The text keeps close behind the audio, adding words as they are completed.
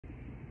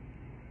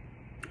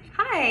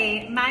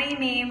Hi, my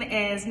name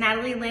is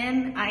Natalie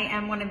Lynn. I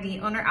am one of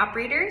the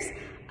owner-operators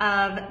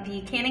of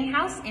the Canning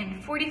House in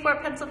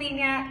 44,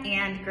 Pennsylvania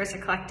and Grocer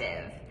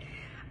Collective.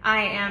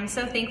 I am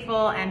so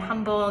thankful and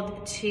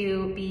humbled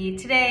to be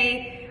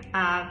today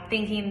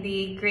thanking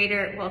the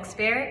Greater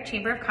Wilkes-Barre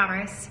Chamber of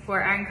Commerce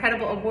for our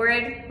incredible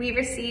award we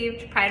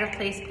received, Pride of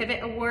Place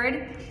Pivot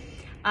Award.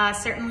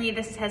 Certainly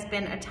this has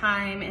been a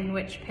time in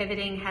which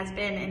pivoting has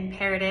been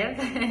imperative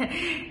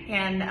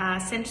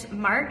and since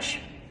March,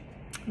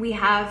 we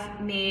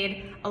have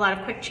made a lot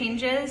of quick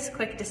changes,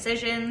 quick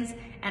decisions,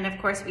 and of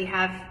course we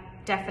have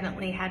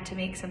definitely had to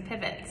make some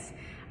pivots.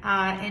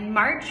 In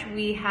March,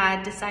 we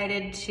had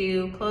decided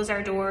to close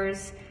our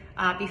doors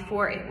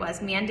before it was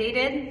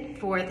mandated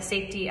for the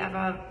safety of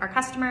our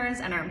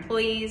customers and our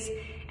employees,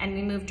 and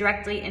we moved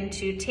directly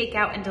into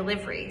takeout and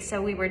delivery.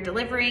 So we were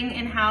delivering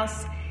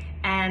in-house,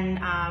 and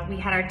we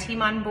had our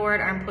team on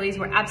board. Our employees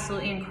were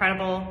absolutely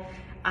incredible.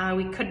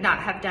 We could not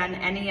have done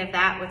any of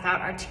that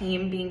without our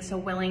team being so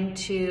willing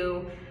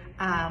to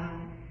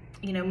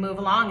move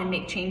along and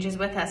make changes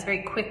with us.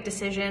 Very quick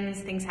decisions,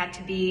 things had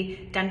to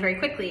be done very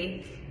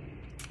quickly.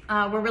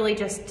 We're really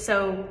just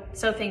so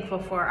thankful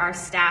for our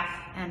staff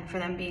and for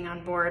them being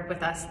on board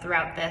with us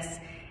throughout this,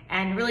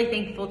 and really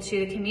thankful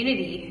to the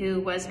community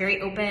who was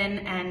very open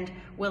and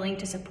willing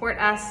to support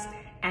us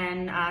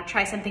and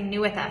try something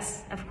new with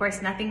us. Of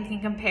course, nothing can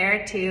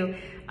compare to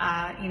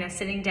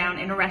sitting down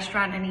in a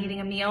restaurant and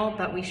eating a meal,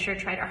 but we sure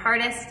tried our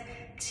hardest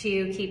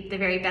to keep the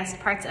very best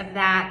parts of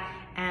that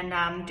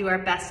and do our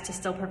best to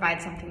still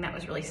provide something that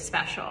was really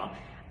special,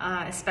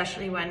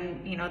 especially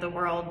when the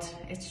world,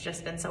 it's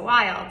just been so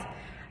wild.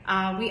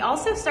 We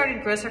also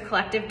started Grocer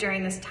Collective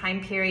during this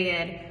time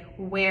period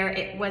where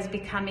it was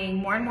becoming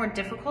more and more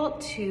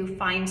difficult to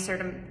find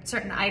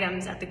certain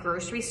items at the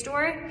grocery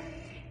store,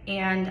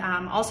 and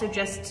also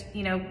just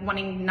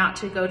wanting not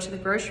to go to the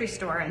grocery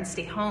store and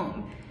stay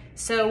home.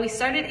 So we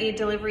started a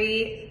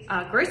delivery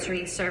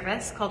grocery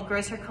service called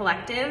Grocer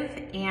Collective,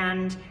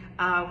 and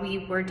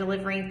we were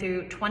delivering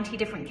through 20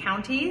 different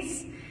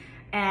counties,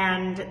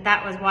 and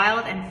that was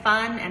wild and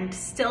fun and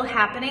still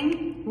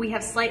happening. We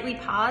have slightly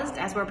paused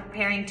as we're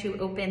preparing to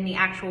open the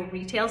actual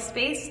retail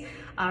space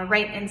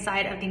right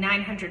inside of the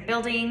 900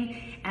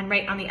 building and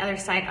right on the other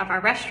side of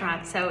our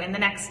restaurant. So in the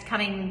next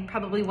coming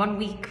probably 1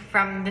 week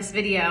from this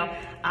video,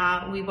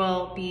 we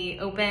will be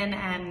open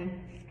and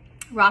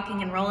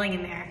rocking and rolling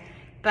in there.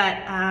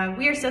 But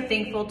we are so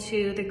thankful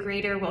to the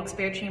Greater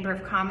Wilkes-Barre Chamber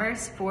of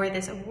Commerce for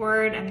this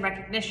award and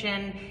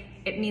recognition.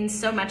 It means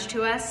so much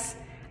to us.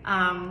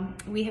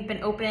 We have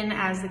been open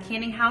as the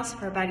Canning House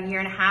for about 1.5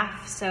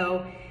 years,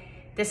 so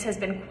this has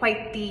been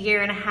quite the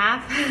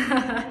 1.5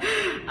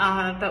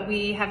 years, but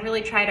we have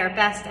really tried our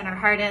best and our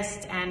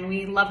hardest, and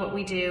we love what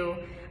we do.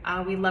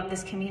 We love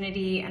this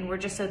community, and we're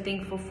just so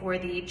thankful for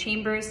the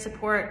Chamber's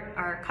support,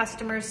 our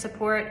customers'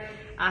 support.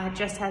 It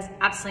just has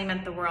absolutely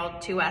meant the world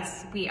to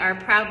us. We are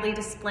proudly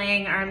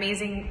displaying our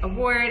amazing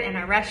award in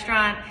our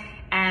restaurant,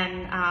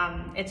 and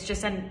it's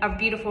just a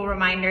beautiful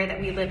reminder that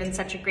we live in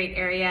such a great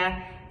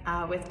area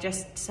with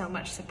just so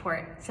much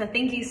support. So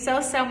thank you so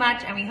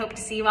much, and we hope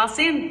to see you all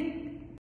soon.